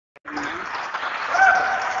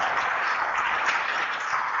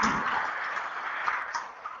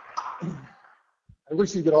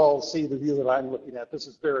wish you could all see the view that I'm looking at. This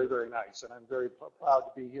is very, very nice, and I'm very proud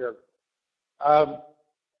to be here.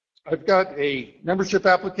 I've got a membership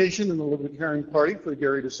application in the Libertarian Party for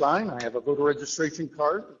Gary to sign. I have a voter registration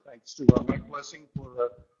card, thanks to Mike Blessing for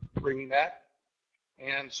bringing that.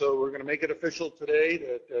 And so we're going to make it official today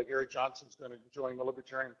that Gary Johnson's going to join the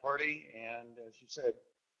Libertarian Party, and as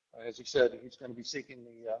he said, he's going to be seeking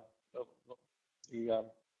the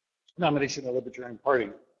nomination of the Libertarian Party.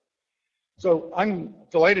 So I'm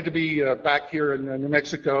delighted to be back here in New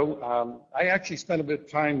Mexico. I actually spent a bit of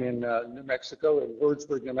time in New Mexico, in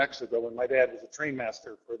Wurtsburg, New Mexico, when my dad was a train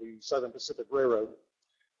master for the Southern Pacific Railroad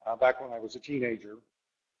back when I was a teenager.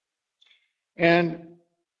 And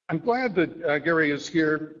I'm glad that Gary is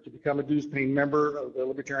here to become a dues-paying member of the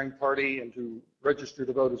Libertarian Party and to register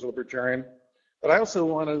to vote as a Libertarian. But I also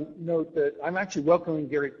want to note that I'm actually welcoming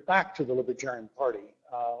Gary back to the Libertarian Party.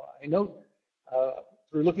 I note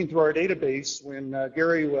through looking through our database, when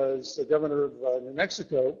Gary was the governor of New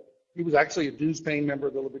Mexico, he was actually a dues-paying member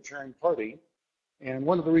of the Libertarian Party. And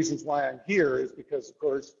one of the reasons why I'm here is because, of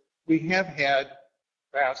course, we have had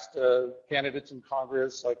past candidates in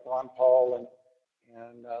Congress like Ron Paul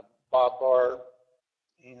and Bob Barr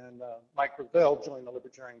and Mike Gravel join the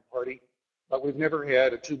Libertarian Party, but we've never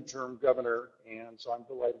had a two-term governor, and so I'm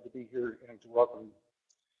delighted to be here and to welcome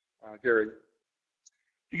Gary.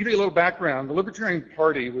 To give you a little background, the Libertarian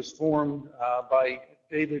Party was formed by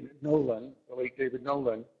David Nolan, the late David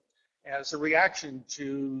Nolan, as a reaction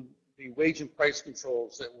to the wage and price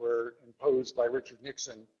controls that were imposed by Richard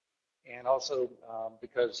Nixon, and also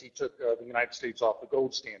because he took the United States off the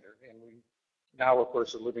gold standard, and we now, of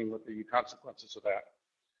course, are living with the consequences of that.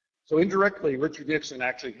 So indirectly, Richard Nixon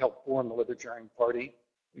actually helped form the Libertarian Party.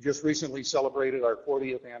 We just recently celebrated our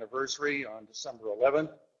 40th anniversary on December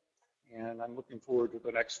 11th, and I'm looking forward to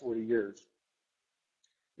the next 40 years.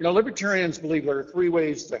 You know, libertarians believe there are three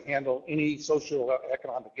ways to handle any social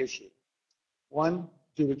economic issue. One,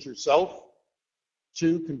 do it yourself.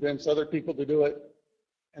 Two, convince other people to do it.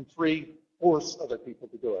 And three, force other people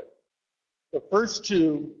to do it. The first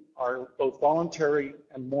two are both voluntary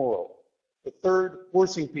and moral. The third,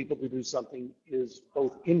 forcing people to do something, is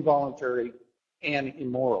both involuntary and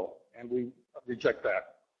immoral, and we reject that.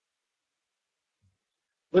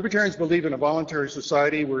 Libertarians believe in a voluntary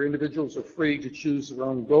society where individuals are free to choose their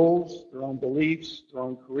own goals, their own beliefs, their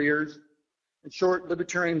own careers. In short,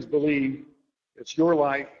 libertarians believe it's your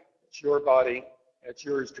life, it's your body, it's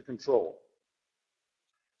yours to control.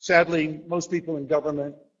 Sadly, most people in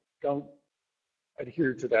government don't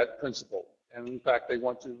adhere to that principle. And in fact, they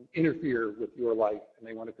want to interfere with your life and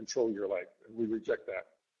they want to control your life, and we reject that.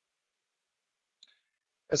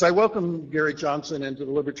 As I welcome Gary Johnson into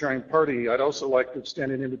the Libertarian Party, I'd also like to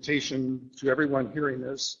extend an invitation to everyone hearing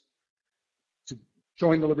this to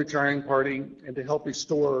join the Libertarian Party and to help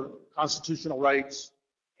restore constitutional rights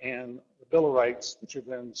and the Bill of Rights, which have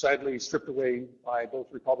been sadly stripped away by both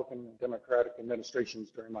Republican and Democratic administrations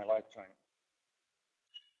during my lifetime.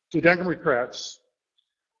 To Democrats,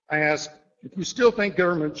 I ask, if you still think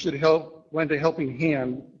government should lend a helping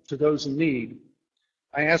hand to those in need,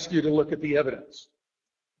 I ask you to look at the evidence.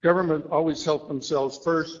 Government always helps themselves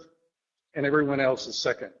first, and everyone else is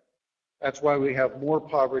second. That's why we have more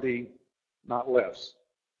poverty, not less.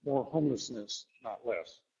 More homelessness, not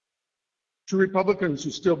less. To Republicans who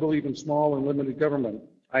still believe in small and limited government,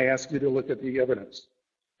 I ask you to look at the evidence.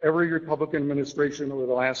 Every Republican administration over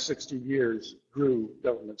the last 60 years grew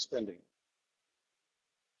government spending.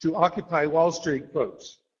 To Occupy Wall Street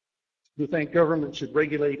folks who think government should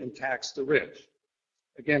regulate and tax the rich,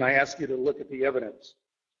 again, I ask you to look at the evidence.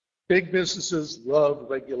 Big businesses love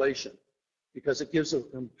regulation because it gives a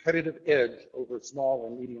competitive edge over small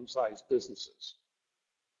and medium-sized businesses.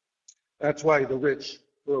 That's why the rich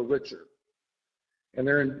grow richer. And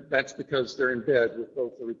that's because they're in bed with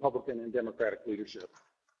both the Republican and Democratic leadership.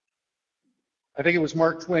 I think it was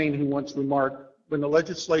Mark Twain who once remarked, when the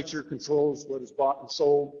legislature controls what is bought and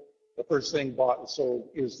sold, the first thing bought and sold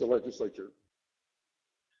is the legislature.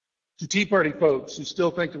 To Tea Party folks who still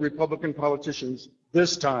think the Republican politicians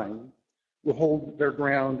this time will hold their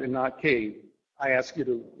ground and not cave, I ask you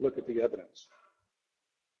to look at the evidence.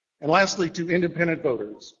 And lastly, to independent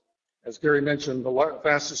voters, as Gary mentioned, the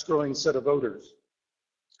fastest growing set of voters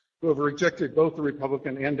who have rejected both the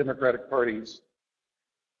Republican and Democratic parties,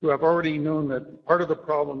 who have already known that part of the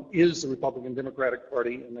problem is the Republican Democratic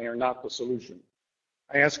Party and they are not the solution.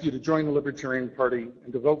 I ask you to join the Libertarian Party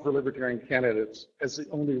and to vote for Libertarian candidates as the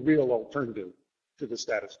only real alternative to the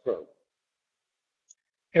status quo.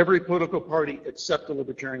 Every political party except the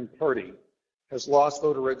Libertarian Party has lost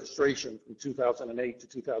voter registration from 2008 to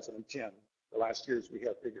 2010, the last years we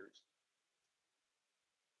have figures.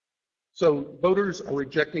 So voters are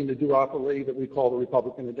rejecting the duopoly that we call the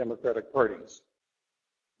Republican and Democratic parties.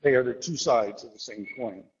 They are the two sides of the same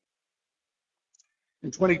coin.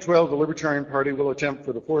 In 2012, the Libertarian Party will attempt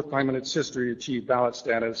for the fourth time in its history to achieve ballot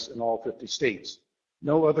status in all 50 states.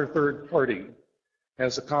 No other third party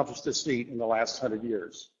has accomplished this feat in the last 100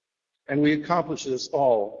 years. And we accomplish this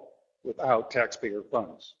all without taxpayer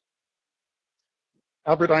funds.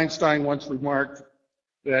 Albert Einstein once remarked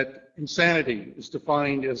that insanity is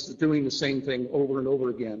defined as doing the same thing over and over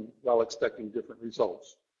again while expecting different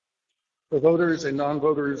results. For voters and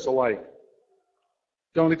non-voters alike,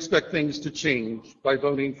 don't expect things to change by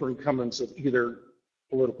voting for incumbents of either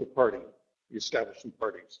political party, the establishment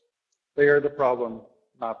parties. They are the problem,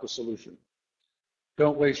 not the solution.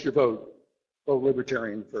 Don't waste your vote. Vote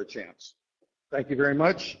Libertarian for a chance. Thank you very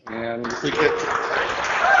much. And if we get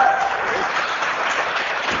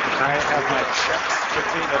I have my check with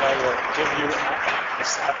me that I will give you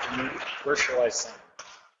this afternoon. Where shall I sign?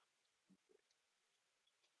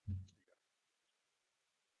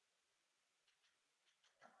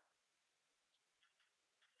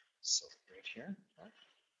 So right here?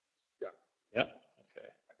 Yeah. Yeah, okay.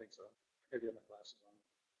 I think so. Maybe have my glasses on.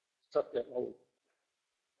 It's tough getting old.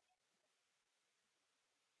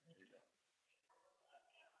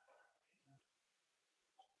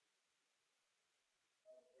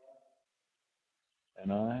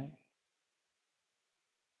 And I.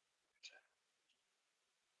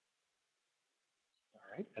 All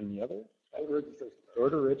right, and the other?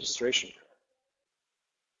 Voter registration card.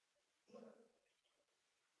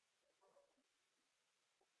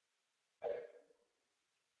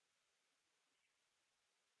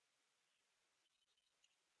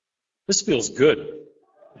 This feels good.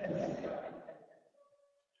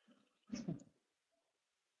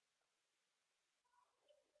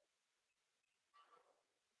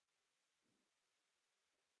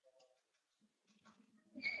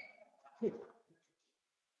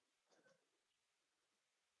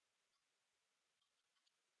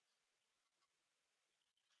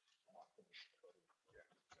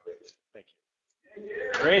 Thank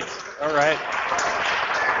you. Great. All right.